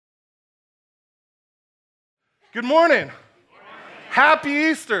Good morning. Happy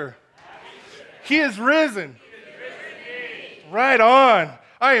Easter. He is risen. Right on.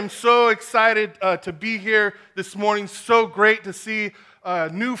 I am so excited to be here this morning. So great to see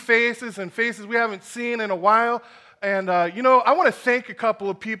new faces and faces we haven't seen in a while. And, I want to thank a couple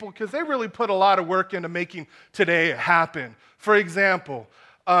of people because they really put a lot of work into making today happen. For example,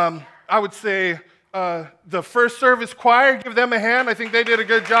 I would say the first service choir, give them a hand. I think they did a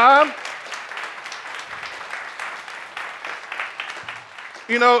good job.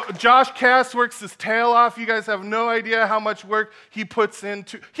 Josh Cass works his tail off. You guys have no idea how much work he puts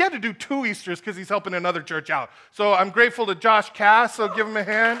into. He had to do 2 Easters because he's helping another church out. So I'm grateful to Josh Cass, so give him a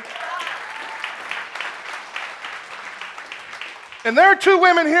hand. And there are 2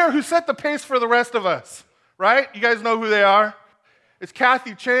 women here who set the pace for the rest of us, right? You guys know who they are? It's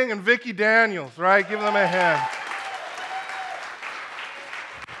Kathy Chang and Vicki Daniels, right? Give them a hand.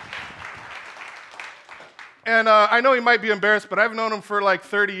 And I know he might be embarrassed, but I've known him for like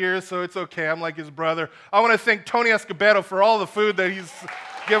 30 years, so it's okay. I'm like his brother. I want to thank Tony Escobedo for all the food that he's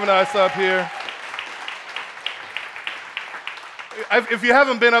given us up here. If you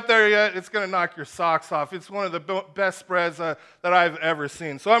haven't been up there yet, it's going to knock your socks off. It's one of the best spreads that I've ever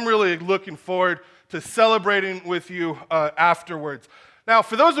seen. So I'm really looking forward to celebrating with you afterwards. Now,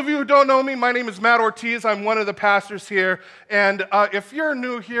 for those of you who don't know me, my name is Matt Ortiz. I'm one of the pastors here. And if you're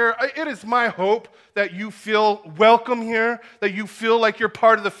new here, it is my hope that you feel welcome here, that you feel like you're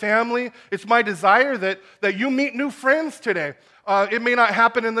part of the family. It's my desire that you meet new friends today. It may not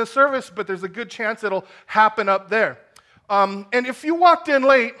happen in this service, but there's a good chance it'll happen up there. And if you walked in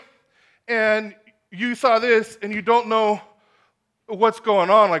late and you saw this and you don't know what's going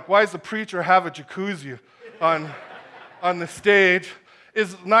on, like why does the preacher have a jacuzzi on the stage?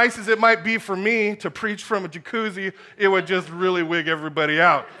 As nice as it might be for me to preach from a jacuzzi, it would just really wig everybody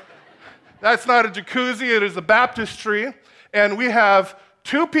out. That's not a jacuzzi, it is a baptistry, and we have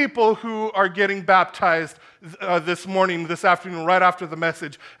 2 people who are getting baptized this afternoon, right after the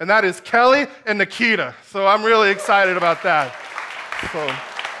message, and that is Kelly and Nikita. So I'm really excited about that.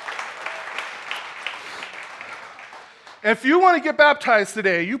 And if you want to get baptized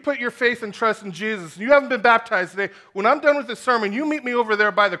today, you put your faith and trust in Jesus, and you haven't been baptized today, when I'm done with this sermon, you meet me over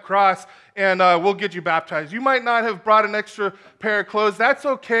there by the cross, and we'll get you baptized. You might not have brought an extra pair of clothes. That's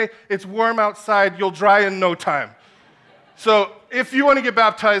okay. It's warm outside. You'll dry in no time. So if you want to get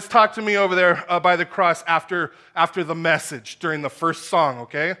baptized, talk to me over there by the cross after the message during the first song,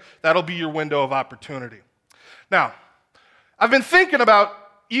 okay? That'll be your window of opportunity. Now, I've been thinking about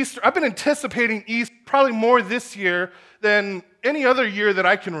Easter. I've been anticipating Easter probably more this year than any other year that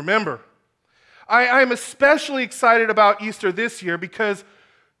I can remember. I'm especially excited about Easter this year because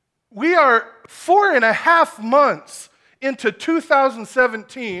we are 4.5 months into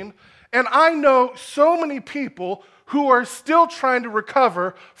 2017, and I know so many people who are still trying to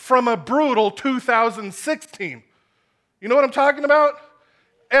recover from a brutal 2016. You know what I'm talking about?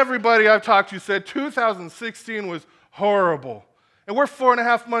 Everybody I've talked to said 2016 was horrible. And we're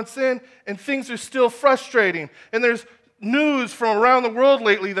 4.5 months in, and things are still frustrating. And there's news from around the world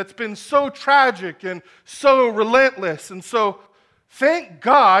lately that's been so tragic and so relentless. And so, thank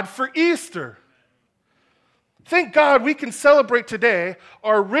God for Easter. Thank God we can celebrate today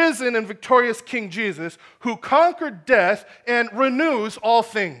our risen and victorious King Jesus, who conquered death and renews all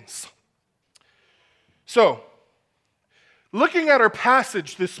things. So, looking at our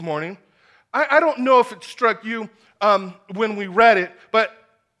passage this morning, I don't know if it struck you when we read it, but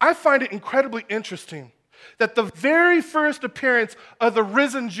I find it incredibly interesting that the very first appearance of the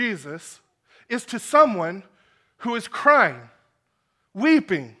risen Jesus is to someone who is crying,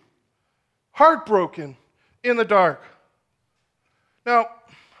 weeping, heartbroken in the dark. Now,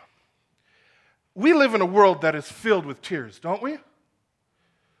 we live in a world that is filled with tears, don't we?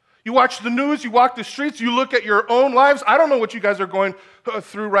 You watch the news, you walk the streets, you look at your own lives. I don't know what you guys are going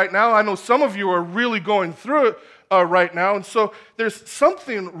through right now. I know some of you are really going through it right now. And so there's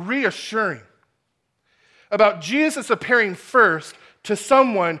something reassuring about Jesus appearing first to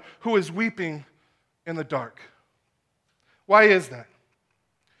someone who is weeping in the dark. Why is that?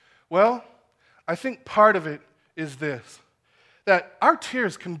 Well, I think part of it is this, that our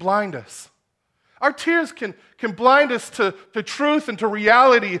tears can blind us. Our tears can blind us to truth and to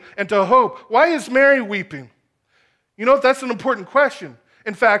reality and to hope. Why is Mary weeping? You know, that's an important question.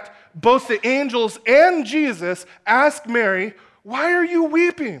 In fact, both the angels and Jesus ask Mary, "Why are you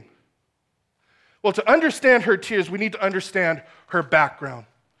weeping?" Well, to understand her tears, we need to understand her background.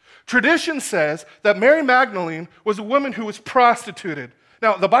 Tradition says that Mary Magdalene was a woman who was prostituted,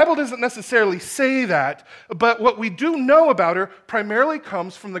 Now, the Bible doesn't necessarily say that, but what we do know about her primarily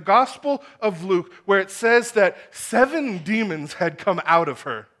comes from the Gospel of Luke, where it says that 7 demons had come out of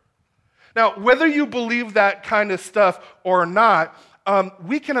her. Now, whether you believe that kind of stuff or not,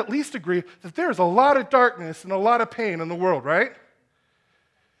 we can at least agree that there's a lot of darkness and a lot of pain in the world, right?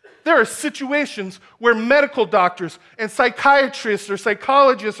 There are situations where medical doctors and psychiatrists or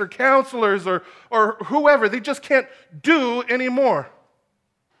psychologists or counselors or whoever, they just can't do anymore.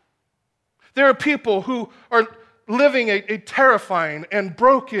 There are people who are living a terrifying and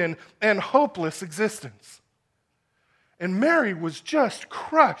broken and hopeless existence. And Mary was just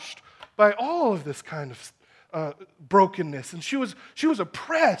crushed by all of this kind of brokenness. And she was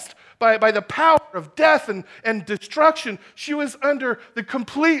oppressed by the power of death and destruction. She was under the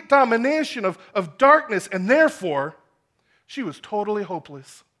complete domination of darkness, and therefore, she was totally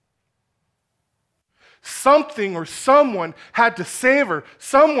hopeless. Something or someone had to save her.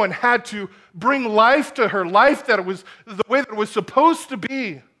 Someone had to bring life to her, life that it was the way that it was supposed to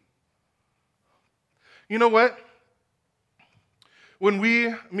be. You know what? When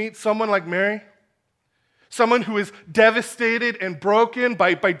we meet someone like Mary, someone who is devastated and broken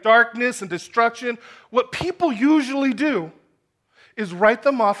by darkness and destruction, what people usually do is write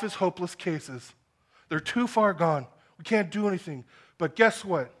them off as hopeless cases. They're too far gone. We can't do anything. But guess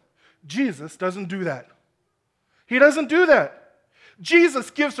what? Jesus doesn't do that. He doesn't do that.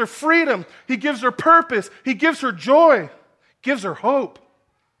 Jesus gives her freedom. He gives her purpose. He gives her joy. Gives her hope.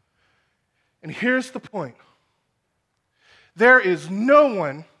 And here's the point. There is no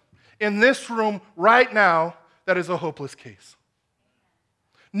one in this room right now that is a hopeless case.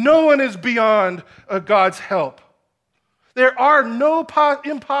 No one is beyond God's help. There are no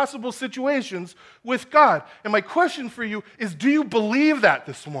impossible situations with God. And my question for you is, do you believe that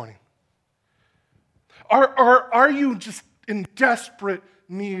this morning? Are you just in desperate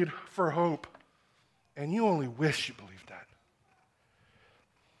need for hope? And you only wish you believed that.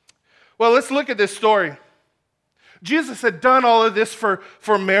 Well, let's look at this story. Jesus had done all of this for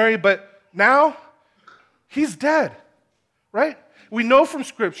Mary, but now he's dead, right? We know from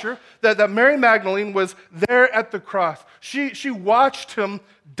Scripture that Mary Magdalene was there at the cross. She watched him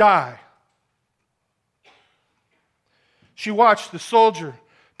die. She watched the soldier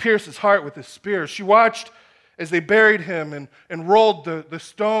pierce his heart with a spear. She watched as they buried him and rolled the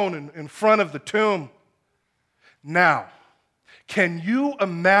stone in front of the tomb. Now, can you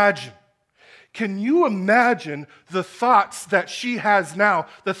imagine the thoughts that she has now,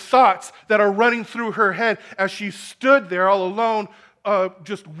 the thoughts that are running through her head as she stood there all alone,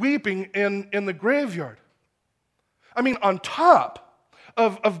 just weeping in the graveyard? I mean, on top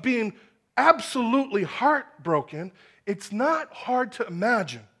of being absolutely heartbroken, it's not hard to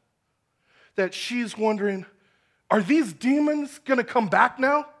imagine that she's wondering, are these demons going to come back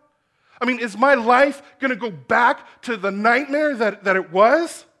now? I mean, is my life going to go back to the nightmare that it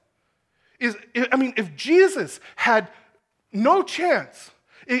was? If Jesus had no chance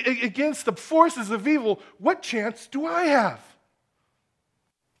against the forces of evil, what chance do I have?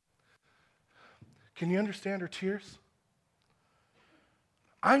 Can you understand her tears?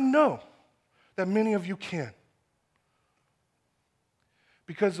 I know that many of you can.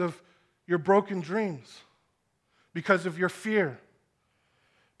 Because of your broken dreams, because of your fear,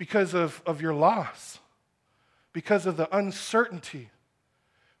 because of your loss, because of the uncertainty,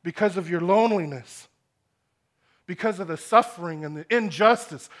 because of your loneliness, because of the suffering and the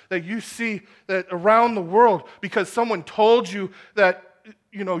injustice that you see that around the world, because someone told you that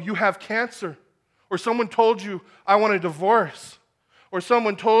you have cancer, or someone told you, I want a divorce, or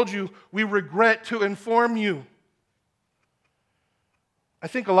someone told you, we regret to inform you. I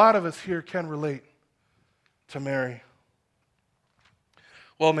think a lot of us here can relate to Mary.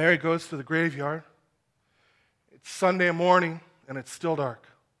 Well, Mary goes to the graveyard. It's Sunday morning, and it's still dark.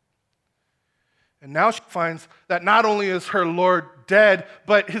 And now she finds that not only is her Lord dead,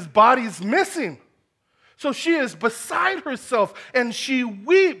 but his body's missing. So she is beside herself, and she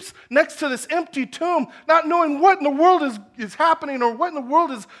weeps next to this empty tomb, not knowing what in the world is happening or what in the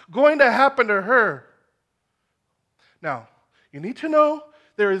world is going to happen to her. Now, you need to know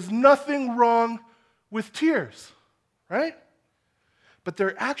there is nothing wrong with tears, right? But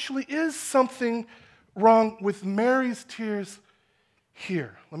there actually is something wrong with Mary's tears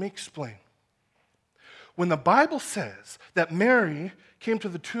here. Let me explain. When the Bible says that Mary came to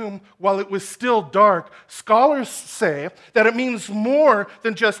the tomb while it was still dark, scholars say that it means more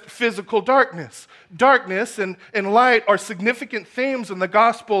than just physical darkness. Darkness and light are significant themes in the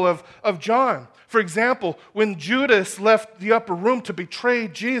Gospel of John. For example, when Judas left the upper room to betray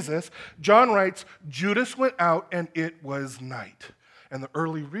Jesus, John writes, Judas went out and it was night. And the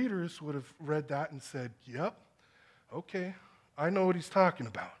early readers would have read that and said, yep, okay, I know what he's talking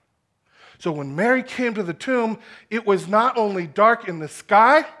about. So when Mary came to the tomb, it was not only dark in the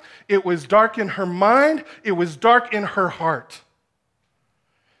sky, it was dark in her mind, it was dark in her heart.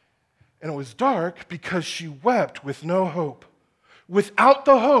 And it was dark because she wept with no hope, without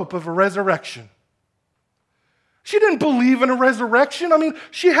the hope of a resurrection. She didn't believe in a resurrection. I mean,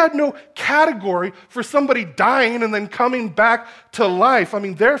 she had no category for somebody dying and then coming back to life. I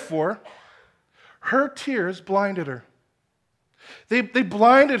mean, therefore, her tears blinded her. They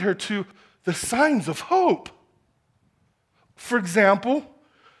blinded her to the signs of hope. For example,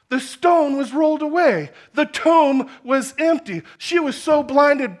 the stone was rolled away. The tomb was empty. She was so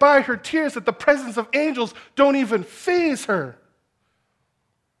blinded by her tears that the presence of angels don't even faze her.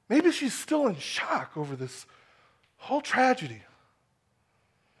 Maybe she's still in shock over this whole tragedy.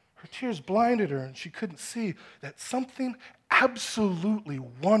 Her tears blinded her and she couldn't see that something absolutely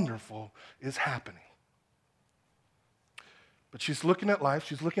wonderful is happening. But she's looking at life,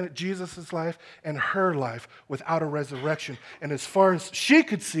 she's looking at Jesus' life and her life without a resurrection. And as far as she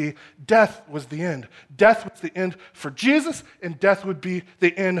could see, death was the end. Death was the end for Jesus, and death would be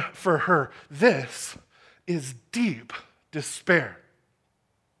the end for her. This is deep despair.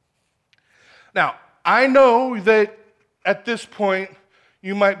 Now, I know that at this point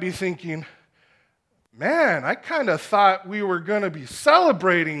you might be thinking, man, I kind of thought we were going to be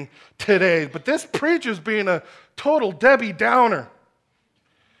celebrating today, but this preacher's being a total Debbie Downer.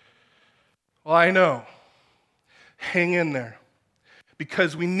 Well, I know. Hang in there.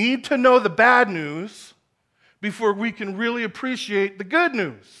 Because we need to know the bad news before we can really appreciate the good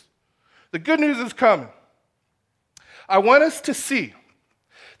news. The good news is coming. I want us to see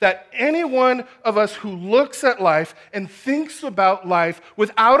that any one of us who looks at life and thinks about life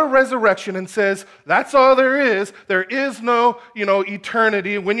without a resurrection and says, that's all there is no,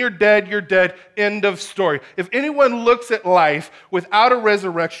 eternity. When you're dead, end of story. If anyone looks at life without a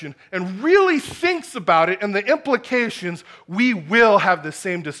resurrection and really thinks about it and the implications, we will have the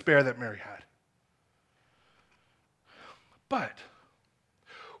same despair that Mary had. But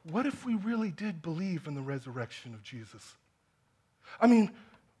what if we really did believe in the resurrection of Jesus? I mean,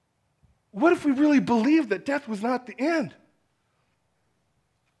 what if we really believed that death was not the end?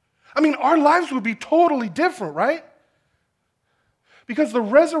 I mean, our lives would be totally different, right? Because the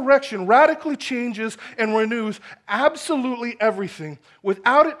resurrection radically changes and renews absolutely everything.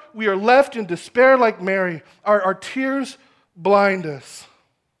 Without it, we are left in despair like Mary. Our tears blind us.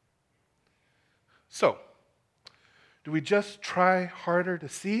 So, do we just try harder to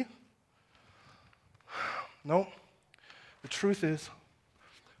see? No. The truth is,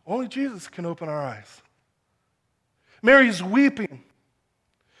 only Jesus can open our eyes. Mary's weeping.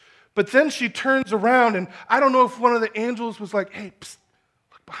 But then she turns around, and I don't know if one of the angels was like, hey, psst,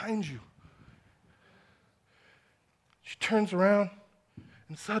 look behind you. She turns around,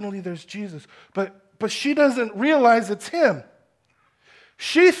 and suddenly there's Jesus. But she doesn't realize it's him.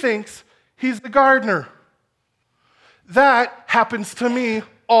 She thinks he's the gardener. That happens to me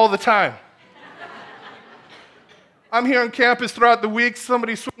all the time. I'm here on campus throughout the week.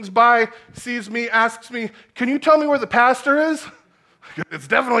 Somebody swings by, sees me, asks me, can you tell me where the pastor is? It's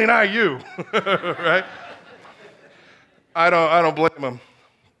definitely not you, right? I don't blame them.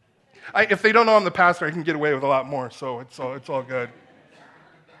 If they don't know I'm the pastor, I can get away with a lot more, so it's all good.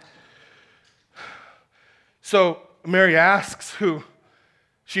 So Mary asks who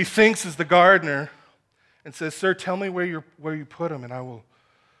she thinks is the gardener and says, sir, tell me where you put him, and I will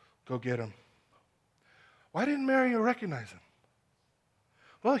go get him. Why didn't Mary recognize him?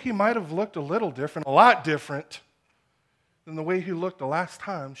 Well, he might have looked a little different, a lot different than the way he looked the last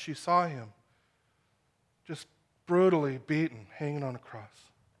time she saw him. Just brutally beaten, hanging on a cross.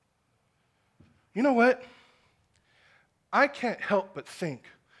 You know what? I can't help but think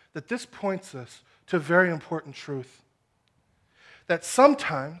that this points us to a very important truth. That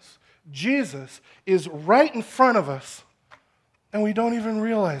sometimes Jesus is right in front of us and we don't even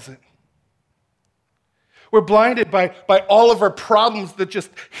realize it. We're blinded by all of our problems that just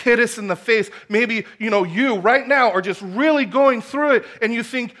hit us in the face. Maybe, you right now are just really going through it and you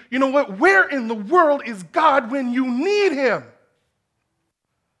think, you know what, where in the world is God when you need him?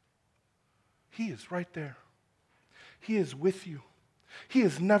 He is right there. He is with you. He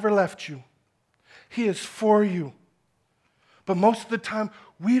has never left you. He is for you. But most of the time,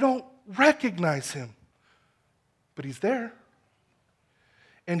 we don't recognize him. But he's there.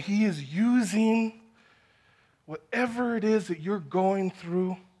 And he is using whatever it is that you're going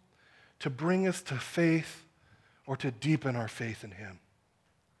through to bring us to faith or to deepen our faith in him.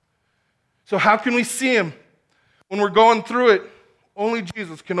 So how can we see him when we're going through it? Only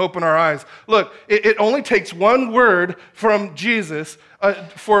Jesus can open our eyes. Look, it only takes one word from Jesus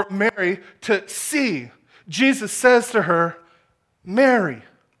for Mary to see. Jesus says to her, Mary.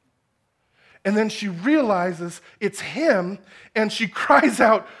 And then she realizes it's him, and she cries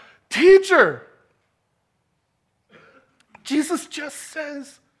out, Teacher! Jesus just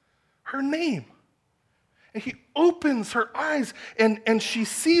says her name. And he opens her eyes, and she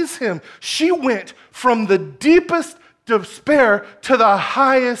sees him. She went from the deepest despair to the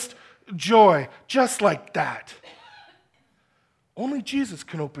highest joy, just like that. Only Jesus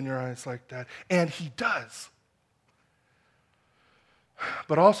can open your eyes like that, and he does.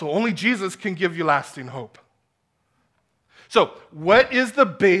 But also, only Jesus can give you lasting hope. So, what is the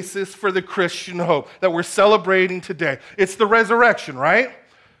basis for the Christian hope that we're celebrating today? It's the resurrection, right?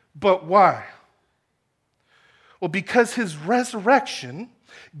 But why? Well, because his resurrection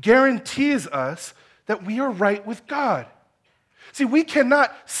guarantees us that we are right with God. See, we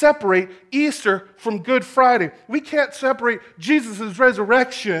cannot separate Easter from Good Friday. We can't separate Jesus'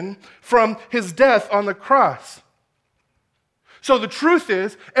 resurrection from his death on the cross. So the truth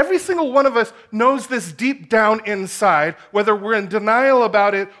is, every single one of us knows this deep down inside, whether we're in denial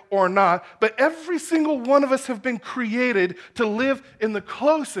about it or not, but every single one of us have been created to live in the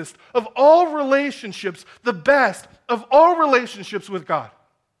closest of all relationships, the best of all relationships with God.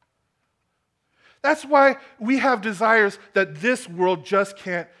 That's why we have desires that this world just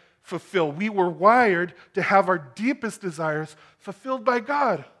can't fulfill. We were wired to have our deepest desires fulfilled by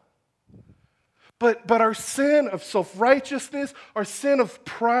God. But our sin of self-righteousness, our sin of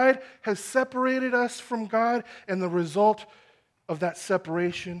pride has separated us from God, and the result of that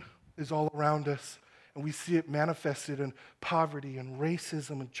separation is all around us. And we see it manifested in poverty and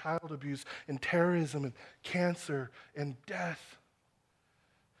racism and child abuse and terrorism and cancer and death.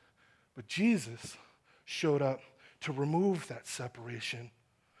 But Jesus showed up to remove that separation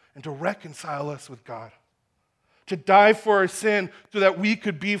and to reconcile us with God, to die for our sin so that we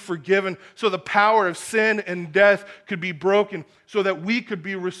could be forgiven, so the power of sin and death could be broken, so that we could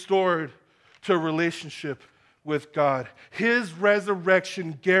be restored to a relationship with God. His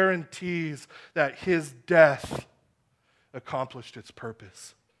resurrection guarantees that his death accomplished its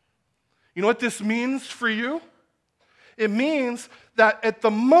purpose. You know what this means for you? It means that at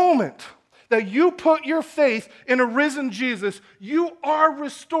the moment that you put your faith in a risen Jesus, you are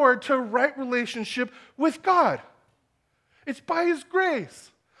restored to a right relationship with God. It's by his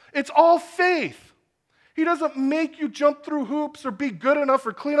grace. It's all faith. He doesn't make you jump through hoops or be good enough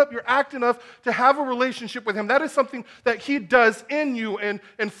or clean up your act enough to have a relationship with him. That is something that he does in you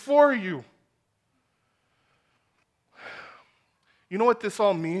and for you. You know what this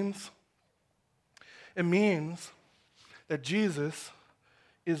all means? It means that Jesus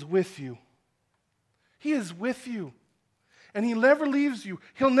is with you. He is with you. And he never leaves you.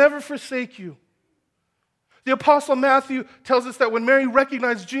 He'll never forsake you. The Apostle Matthew tells us that when Mary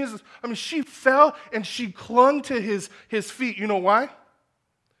recognized Jesus, she fell and she clung to his feet. You know why?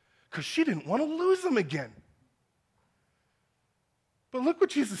 Because she didn't want to lose him again. But look what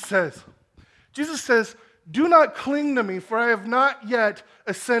Jesus says. Jesus says, "Do not cling to me, for I have not yet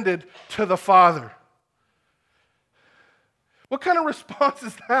ascended to the Father." What kind of response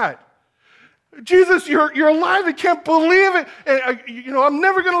is that? Jesus, you're alive. I can't believe it. And, I'm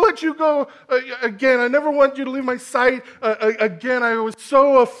never going to let you go again. I never want you to leave my sight again. I was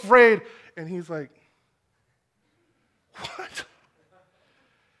so afraid. And he's like, what?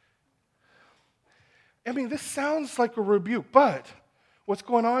 This sounds like a rebuke. But what's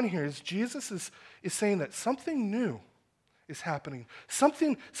going on here is Jesus is saying that something new is happening.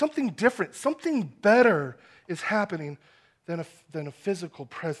 Something different, something better is happening than a physical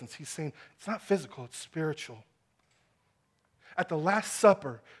presence. He's saying it's not physical, it's spiritual. At the Last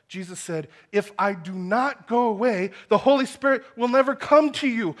Supper, Jesus said, "If I do not go away, the Holy Spirit will never come to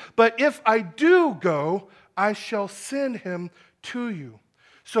you. But if I do go, I shall send him to you."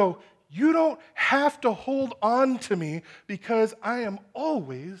 So you don't have to hold on to me because I am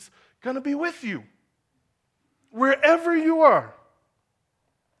always going to be with you, wherever you are.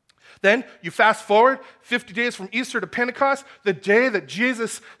 Then you fast forward 50 days from Easter to Pentecost, the day that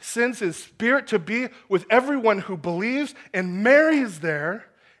Jesus sends his Spirit to be with everyone who believes, and Mary is there,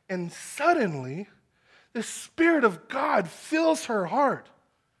 and suddenly the Spirit of God fills her heart.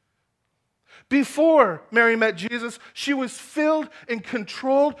 Before Mary met Jesus, she was filled and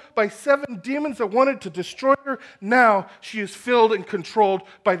controlled by 7 demons that wanted to destroy her. Now she is filled and controlled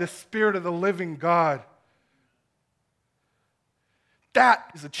by the Spirit of the living God.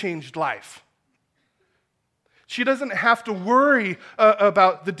 That is a changed life. She doesn't have to worry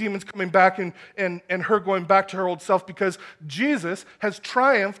about the demons coming back and her going back to her old self, because Jesus has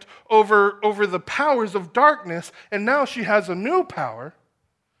triumphed over the powers of darkness, and now she has a new power,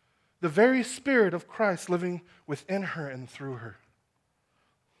 the very Spirit of Christ living within her and through her.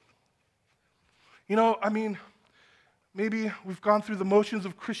 Maybe we've gone through the motions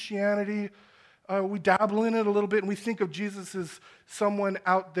of Christianity. We dabble in it a little bit, and we think of Jesus as someone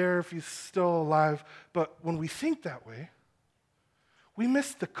out there if he's still alive. But when we think that way, we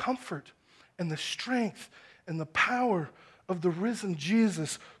miss the comfort and the strength and the power of the risen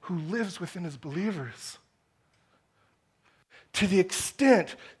Jesus who lives within his believers. To the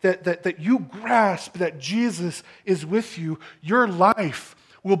extent that you grasp that Jesus is with you, your life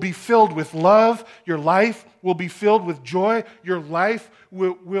will be filled with love, your life will be filled with joy, your life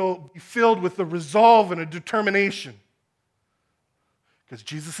will be filled with a resolve and a determination. Because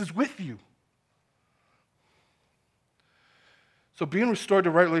Jesus is with you. So being restored to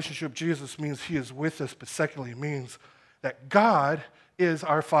right relationship with Jesus means he is with us, but secondly, it means that God is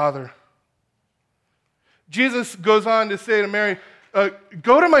our Father. Jesus goes on to say to Mary,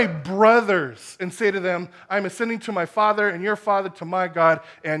 go to my brothers and say to them, I'm ascending to my Father and your Father, to my God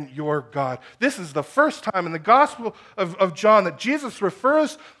and your God. This is the first time in the Gospel of John that Jesus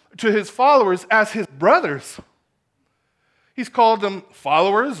refers to his followers as his brothers. He's called them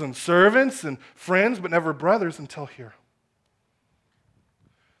followers and servants and friends, but never brothers until here.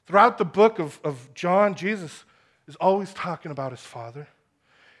 Throughout the book of John, Jesus is always talking about his Father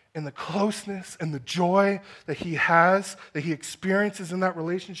and the closeness and the joy that he has, that he experiences in that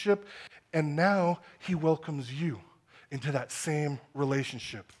relationship. And now he welcomes you into that same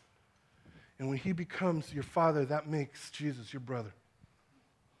relationship. And when he becomes your Father, that makes Jesus your brother.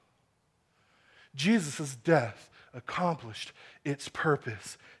 Jesus' death accomplished its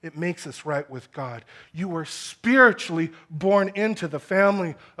purpose. It makes us right with God. You are spiritually born into the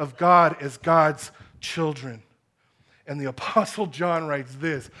family of God as God's children. And the Apostle John writes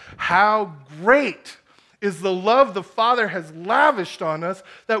this, how great is the love the Father has lavished on us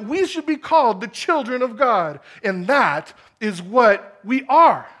that we should be called the children of God. And that is what we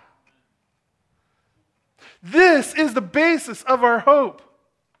are. This is the basis of our hope.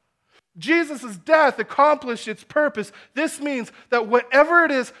 Jesus' death accomplished its purpose. This means that whatever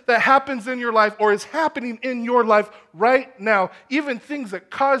it is that happens in your life or is happening in your life right now, even things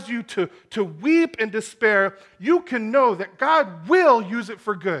that cause you to weep and despair, you can know that God will use it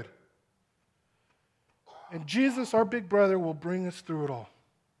for good. And Jesus, our big brother, will bring us through it all.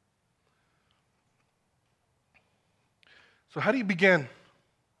 So how do you begin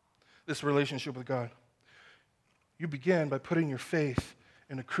this relationship with God? You begin by putting your faith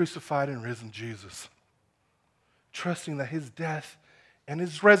in a crucified and risen Jesus, trusting that his death and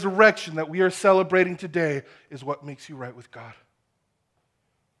his resurrection that we are celebrating today is what makes you right with God.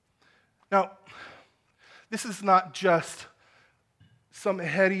 Now, this is not just some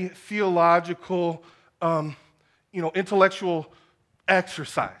heady theological, intellectual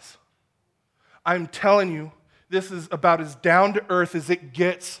exercise. I'm telling you, this is about as down to earth as it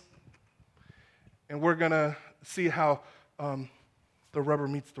gets, and we're going to see how the rubber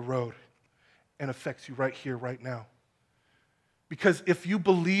meets the road and affects you right here, right now. Because if you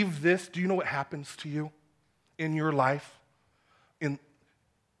believe this, do you know what happens to you in your life? In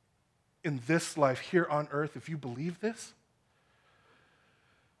this life here on earth, if you believe this?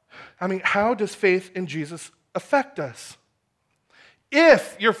 How does faith in Jesus affect us?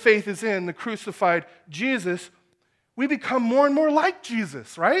 If your faith is in the crucified Jesus, we become more and more like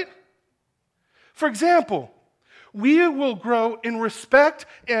Jesus, right? For example, we will grow in respect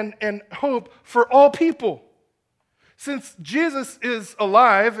and hope for all people. Since Jesus is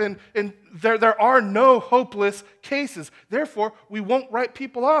alive and there are no hopeless cases, therefore we won't write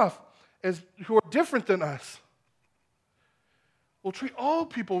people off as who are different than us. We'll treat all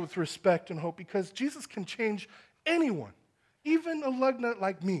people with respect and hope because Jesus can change anyone, even a lug nut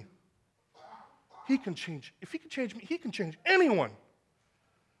like me. He can change. If he can change me, he can change anyone.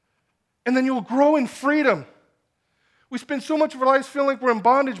 And then you'll grow in freedom. We spend so much of our lives feeling like we're in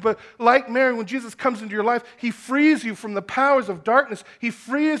bondage, but like Mary, when Jesus comes into your life, he frees you from the powers of darkness. He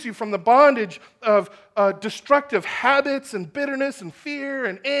frees you from the bondage of destructive habits and bitterness and fear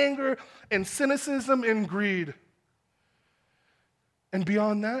and anger and cynicism and greed. And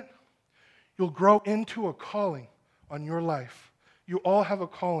beyond that, you'll grow into a calling on your life. You all have a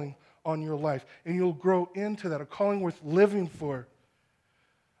calling on your life, and you'll grow into that, a calling worth living for.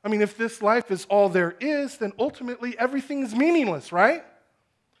 If this life is all there is, then ultimately everything is meaningless, right?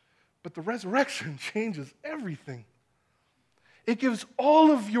 But the resurrection changes everything. It gives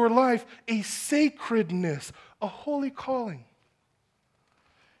all of your life a sacredness, a holy calling.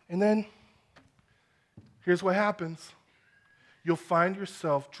 And then, here's what happens. You'll find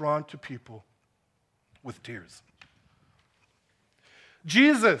yourself drawn to people with tears.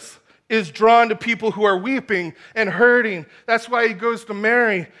 Jesus is drawn to people who are weeping and hurting. That's why he goes to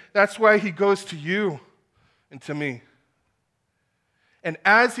Mary. That's why he goes to you and to me. And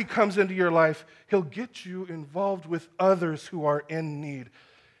as he comes into your life, he'll get you involved with others who are in need.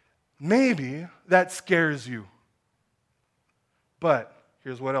 Maybe that scares you. But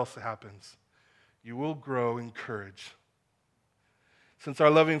here's what else happens. You will grow in courage. Since our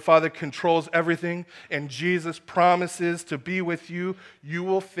loving Father controls everything and Jesus promises to be with you, you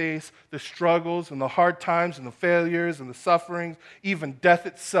will face the struggles and the hard times and the failures and the sufferings, even death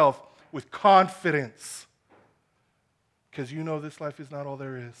itself, with confidence. Because you know this life is not all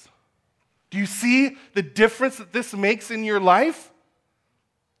there is. Do you see the difference that this makes in your life?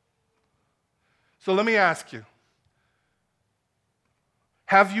 So let me ask you,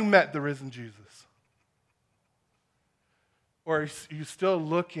 have you met the risen Jesus? Or are you still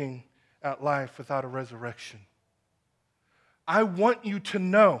looking at life without a resurrection? I want you to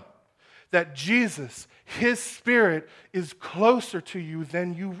know that Jesus, his Spirit, is closer to you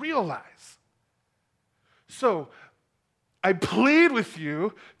than you realize. So, I plead with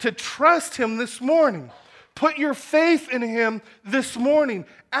you to trust him this morning. Put your faith in him this morning.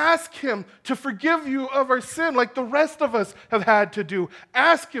 Ask him to forgive you of our sin like the rest of us have had to do.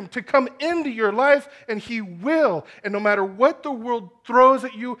 Ask him to come into your life, and he will. And no matter what the world throws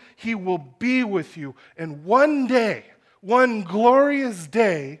at you, he will be with you. And one day, one glorious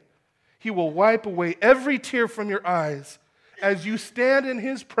day, he will wipe away every tear from your eyes as you stand in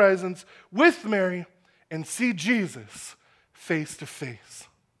his presence with Mary and see Jesus face to face.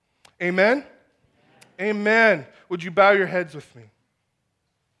 Amen? Amen. Would you bow your heads with me?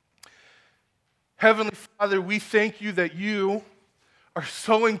 Heavenly Father, we thank you that you are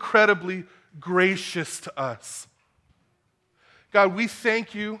so incredibly gracious to us. God, we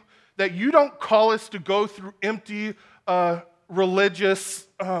thank you that you don't call us to go through empty religious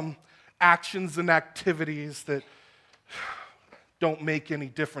actions and activities that don't make any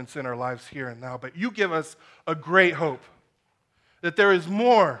difference in our lives here and now, but you give us a great hope that there is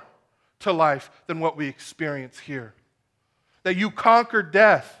more to life than what we experience here. That you conquered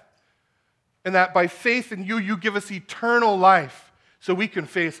death, and that by faith in you, you give us eternal life so we can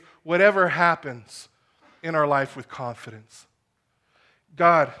face whatever happens in our life with confidence.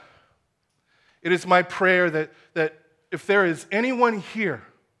 God, it is my prayer that if there is anyone here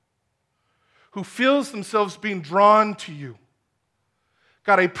who feels themselves being drawn to you,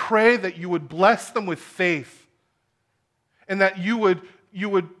 God, I pray that you would bless them with faith, and that you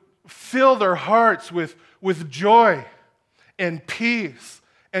would fill their hearts with joy and peace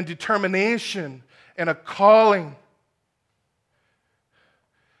and determination and a calling.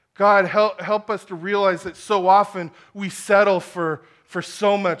 God, help us to realize that so often we settle for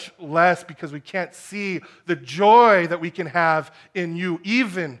so much less because we can't see the joy that we can have in you,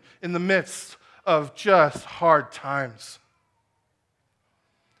 even in the midst of just hard times.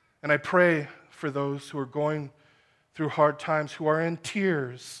 And I pray for those who are going through hard times, who are in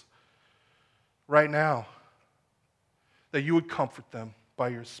tears right now, that you would comfort them by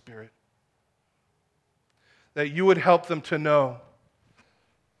your Spirit. That you would help them to know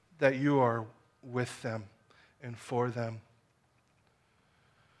that you are with them and for them.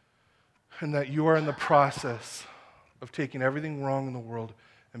 And that you are in the process of taking everything wrong in the world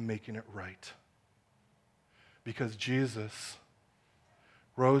and making it right. Because Jesus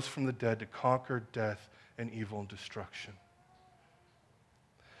rose from the dead to conquer death and evil and destruction.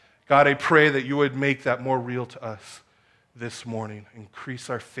 God, I pray that you would make that more real to us this morning. Increase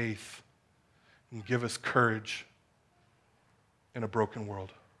our faith and give us courage in a broken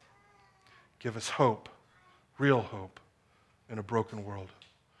world. Give us hope, real hope, in a broken world.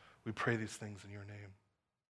 We pray these things in your name.